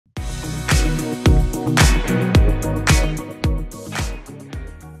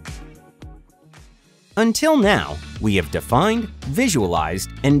Until now, we have defined, visualized,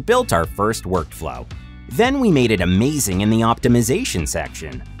 and built our first workflow. Then we made it amazing in the optimization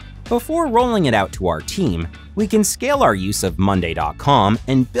section. Before rolling it out to our team, we can scale our use of monday.com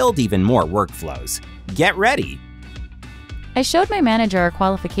and build even more workflows. Get ready! I showed my manager our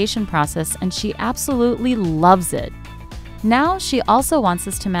qualification process and she absolutely loves it. Now she also wants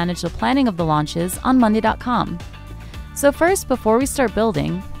us to manage the planning of the launches on monday.com. So first, before we start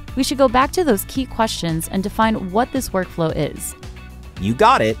building, we should go back to those key questions and define what this workflow is. You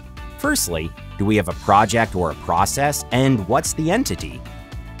got it! Firstly, do we have a project or a process, and what's the entity?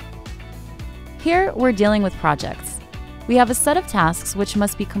 Here, we're dealing with projects. We have a set of tasks which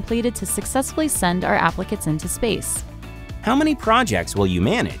must be completed to successfully send our applicants into space. How many projects will you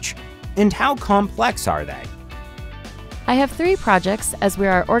manage? And how complex are they? I have 3 projects as we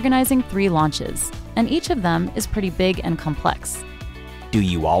are organizing 3 launches, and each of them is pretty big and complex. Do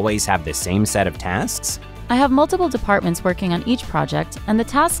you always have the same set of tasks? I have multiple departments working on each project, and the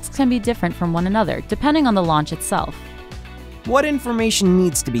tasks can be different from one another depending on the launch itself. What information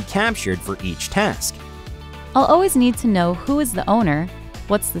needs to be captured for each task? I'll always need to know who is the owner,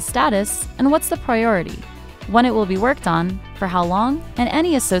 what's the status, and what's the priority, when it will be worked on, for how long, and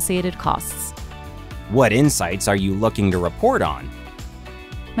any associated costs. What insights are you looking to report on?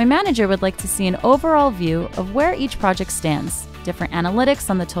 My manager would like to see an overall view of where each project stands, different analytics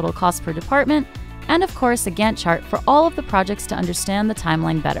on the total cost per department, and of course a Gantt chart for all of the projects to understand the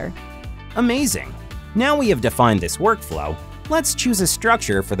timeline better. Amazing! Now we have defined this workflow, let's choose a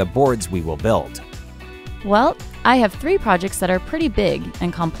structure for the boards we will build. Well, I have 3 projects that are pretty big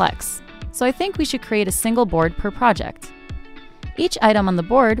and complex, so I think we should create a single board per project. Each item on the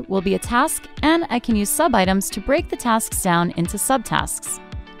board will be a task, and I can use sub-items to break the tasks down into subtasks.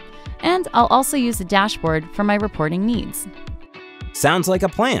 And I'll also use a dashboard for my reporting needs. Sounds like a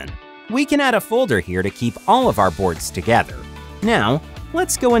plan. We can add a folder here to keep all of our boards together. Now,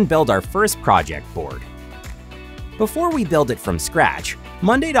 let's go and build our first project board. Before we build it from scratch,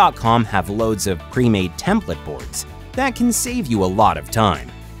 monday.com have loads of pre-made template boards that can save you a lot of time.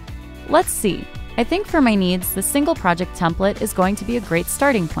 Let's see. I think for my needs, the single project template is going to be a great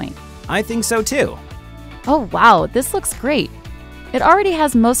starting point. I think so too. Oh wow, this looks great. It already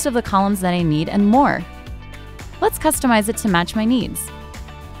has most of the columns that I need and more. Let's customize it to match my needs.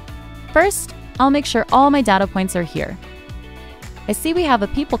 First, I'll make sure all my data points are here. I see we have a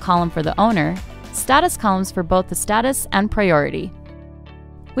people column for the owner, status columns for both the status and priority.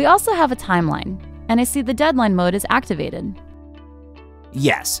 We also have a timeline, and I see the deadline mode is activated.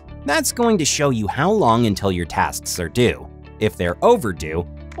 Yes, that's going to show you how long until your tasks are due, if they're overdue,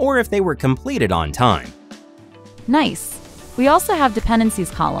 or if they were completed on time. Nice. We also have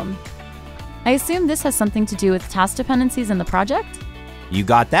dependencies column. I assume this has something to do with task dependencies in the project? You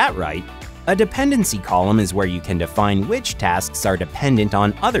got that right. A dependency column is where you can define which tasks are dependent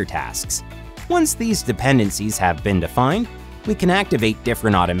on other tasks. Once these dependencies have been defined, we can activate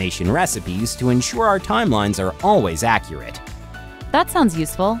different automation recipes to ensure our timelines are always accurate. That sounds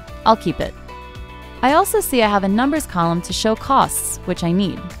useful. I'll keep it. I also see I have a numbers column to show costs, which I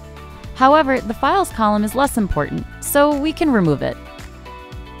need. However, the files column is less important, so we can remove it.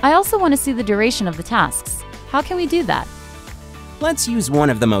 I also want to see the duration of the tasks. How can we do that? Let's use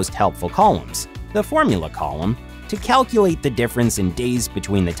one of the most helpful columns, the formula column, to calculate the difference in days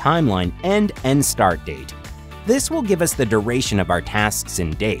between the timeline and end start date. This will give us the duration of our tasks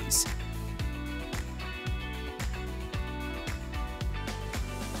in days.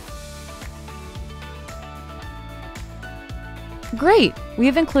 Great!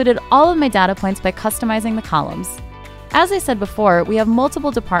 We've included all of my data points by customizing the columns. As I said before, we have multiple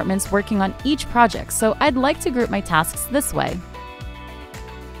departments working on each project, so I'd like to group my tasks this way.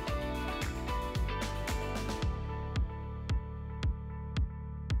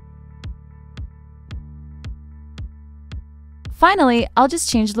 Finally, I'll just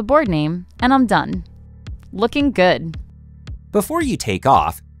change the board name, and I'm done. Looking good. Before you take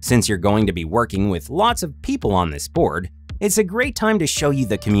off, since you're going to be working with lots of people on this board, it's a great time to show you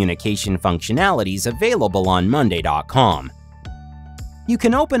the communication functionalities available on monday.com. You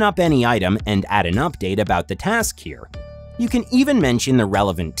can open up any item and add an update about the task here. You can even mention the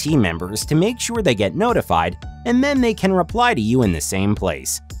relevant team members to make sure they get notified, and then they can reply to you in the same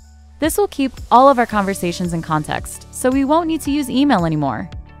place. This will keep all of our conversations in context, so we won't need to use email anymore.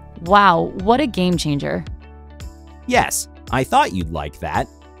 Wow, what a game changer. Yes, I thought you'd like that.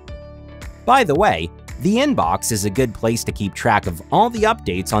 By the way, the inbox is a good place to keep track of all the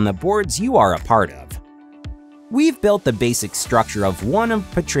updates on the boards you are a part of. We've built the basic structure of one of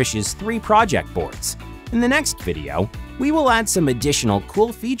Patricia's 3 project boards. In the next video, we will add some additional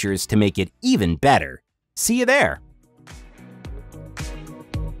cool features to make it even better. See you there!